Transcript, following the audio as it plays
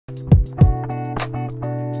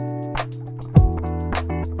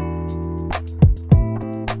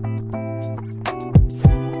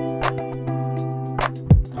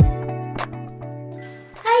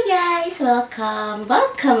Hi guys,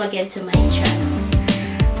 welcome again to my channel.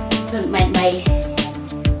 My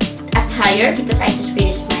attire, because I just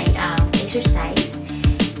finished my exercise.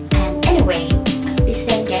 And anyway, this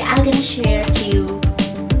time guys, I'm gonna share to you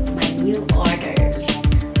my new orders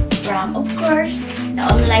from, of course, the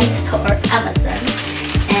online store Amazon.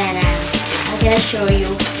 And I'm gonna show you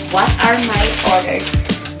what are my orders,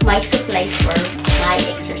 my supplies for my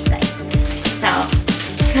exercise. So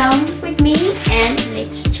come with me and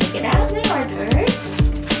let's check it out. My orders.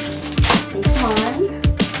 This one.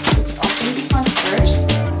 Let's open this one first.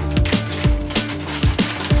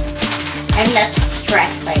 I'm less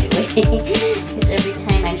stressed, by the way, because every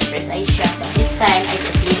time I'm stressed I shop. But this time I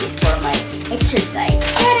just need it for my exercise.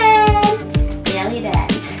 Ta-da! Belly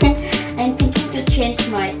dance. I'm thinking to change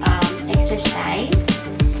my exercise,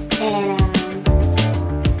 and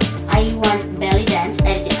I want belly dance.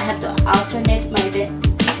 I have to alternate my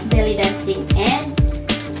belly dancing and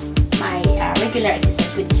my regular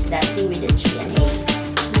exercise, which is dancing with the GNA,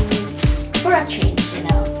 for a change, you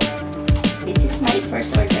know. This is my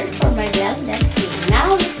first order for my belly dancing.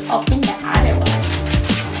 Now let's open the other one.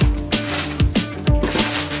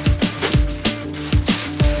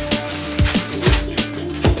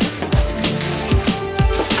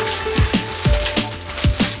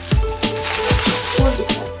 Oh,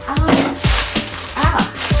 this one.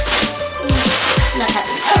 Not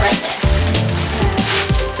happening. Oh, right there.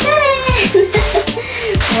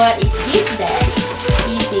 What is this then?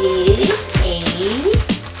 This is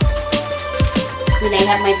when I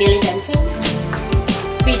have my belly dancing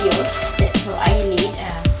video set, so I need a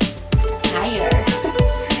attire.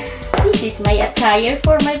 This is my attire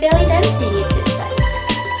for my belly dancing exercise.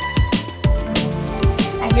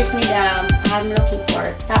 I just need I'm looking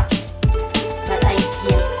for tops, but I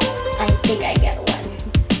think I get one.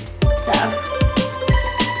 So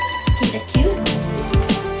kinda cute.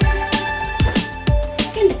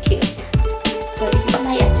 So this is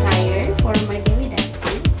my attire for my belly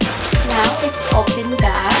dancing. Now let's open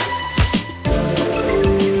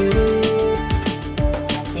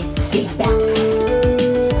this big box.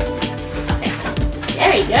 Okay,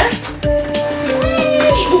 there we go.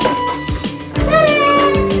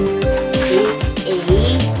 It's a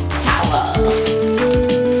towel.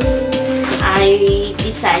 I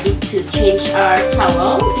decided to change our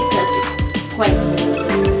towel because it's quite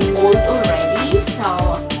old already. So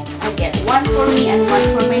I get one for me and one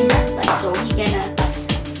for my husband. So he gonna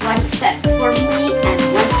one set for me and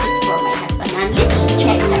one set for my husband. And let's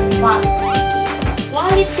check the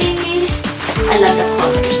quality. I love the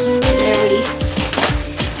colors. They're really.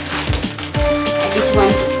 And this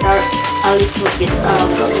one are a little bit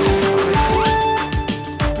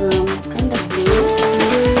kind of blue.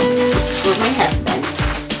 This is for my husband.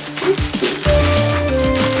 Let's see.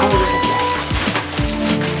 Oh, look at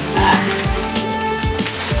that.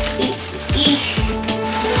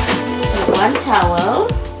 So one towel.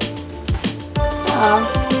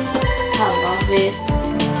 I love it.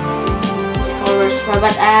 This color is fun,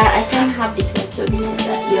 but I can have this one too. This is a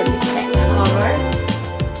unisex color.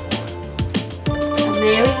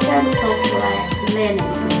 American soft linen.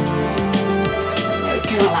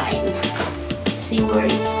 American line. Let's see where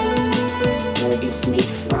this made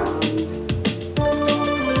from.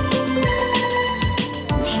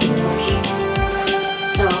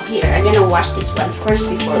 So here, I'm gonna wash this one first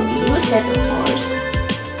before we use it, of course.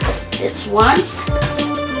 It's once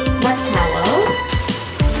a towel.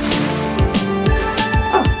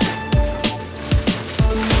 Oh.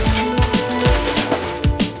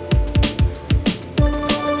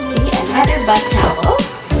 See, another bath towel.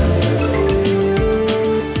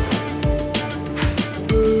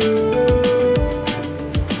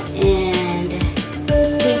 And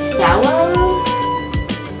this towel.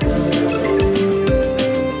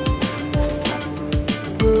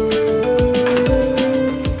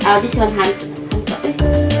 Oh, this one hand top.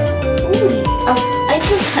 Oh, I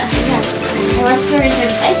think yeah. I was curious.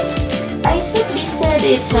 I think they said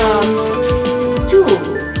it's 2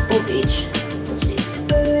 of each. What's this?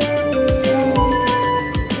 So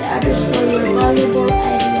the others for your valuable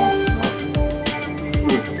ideas.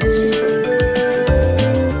 What's this for?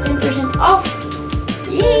 10% off.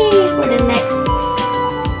 Yay! For the next,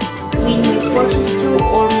 when you purchase 2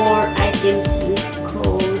 or more items, use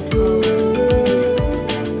code.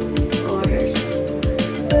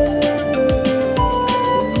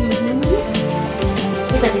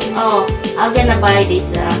 Oh, I'm gonna buy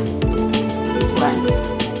this one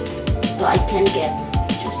so I can get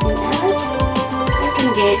choose interesting as I can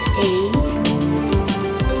get a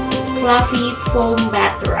fluffy foam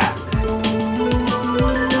bath rug.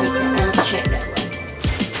 I'll check that one.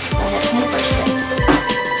 I have 10%.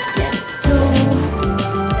 Yeah, 2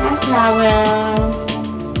 hand towel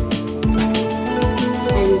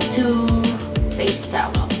and 2 face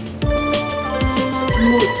towel.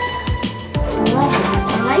 Smooth. I love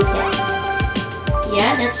it. I like that.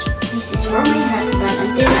 Yeah, this is for my husband,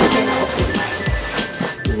 and then I'm gonna open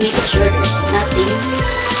mine. Make sure there's nothing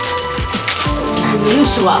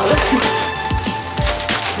unusual.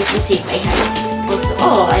 Let me see if I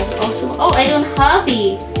have also. I don't have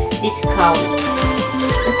a discount.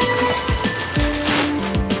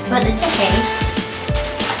 But it's okay.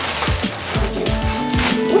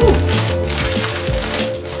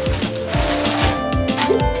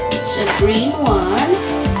 It's a green one.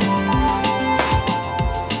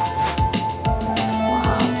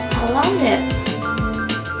 Wow, I love it.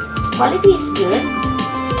 Quality is good.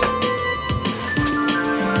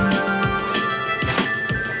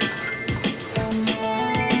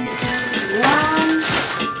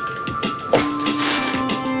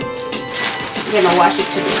 I'm gonna wash it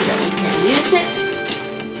so that we can use it.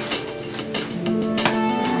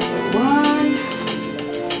 Another one.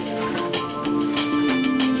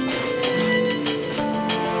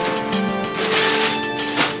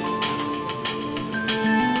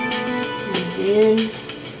 And then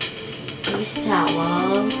this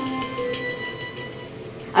towel.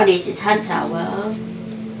 Oh, this is hand towel.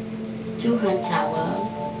 2 hand towel.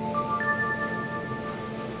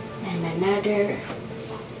 And another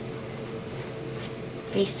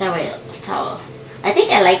face towel. I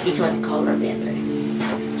think I like this one color better.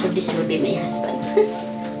 So this will be my husband.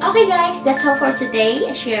 Okay guys, that's all for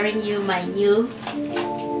today. Sharing you my new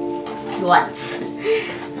ones.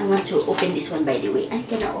 I want to open this one by the way. I'm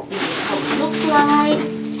gonna open it how it looks like.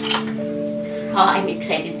 How I'm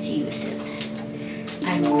excited to use it.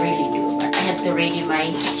 I really do. But I have to ready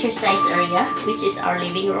my exercise area, which is our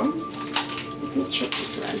living room. Let me check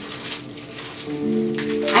this one.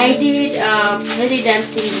 I did belly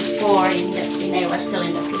dancing before when I was still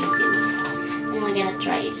in the Philippines. And I'm gonna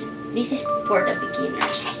try it. This is for the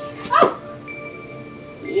beginners. Oh!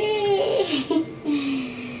 Yay!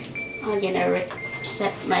 I'm gonna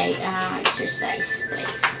set my exercise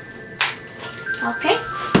place. Okay,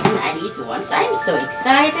 and these ones. I'm so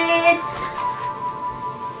excited.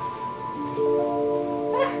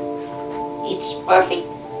 It's perfect.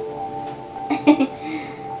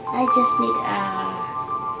 I just need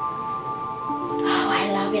oh,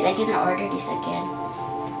 I love it. I'm gonna order this again.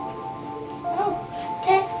 Oh.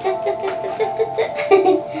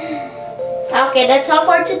 Okay, that's all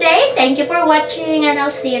for today. Thank you for watching, and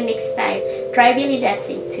I'll see you next time. Try belly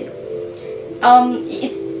dancing too.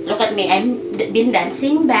 Look at me. I've been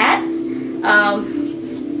dancing bad. I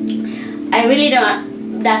really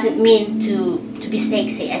doesn't mean to be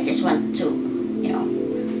sexy. I just want to, you know,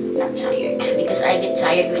 not tired, because I get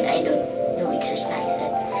tired when I don't do exercise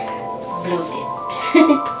and bloated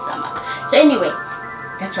stomach. So anyway,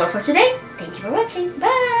 that's all for today. Thank you for watching.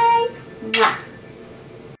 Bye.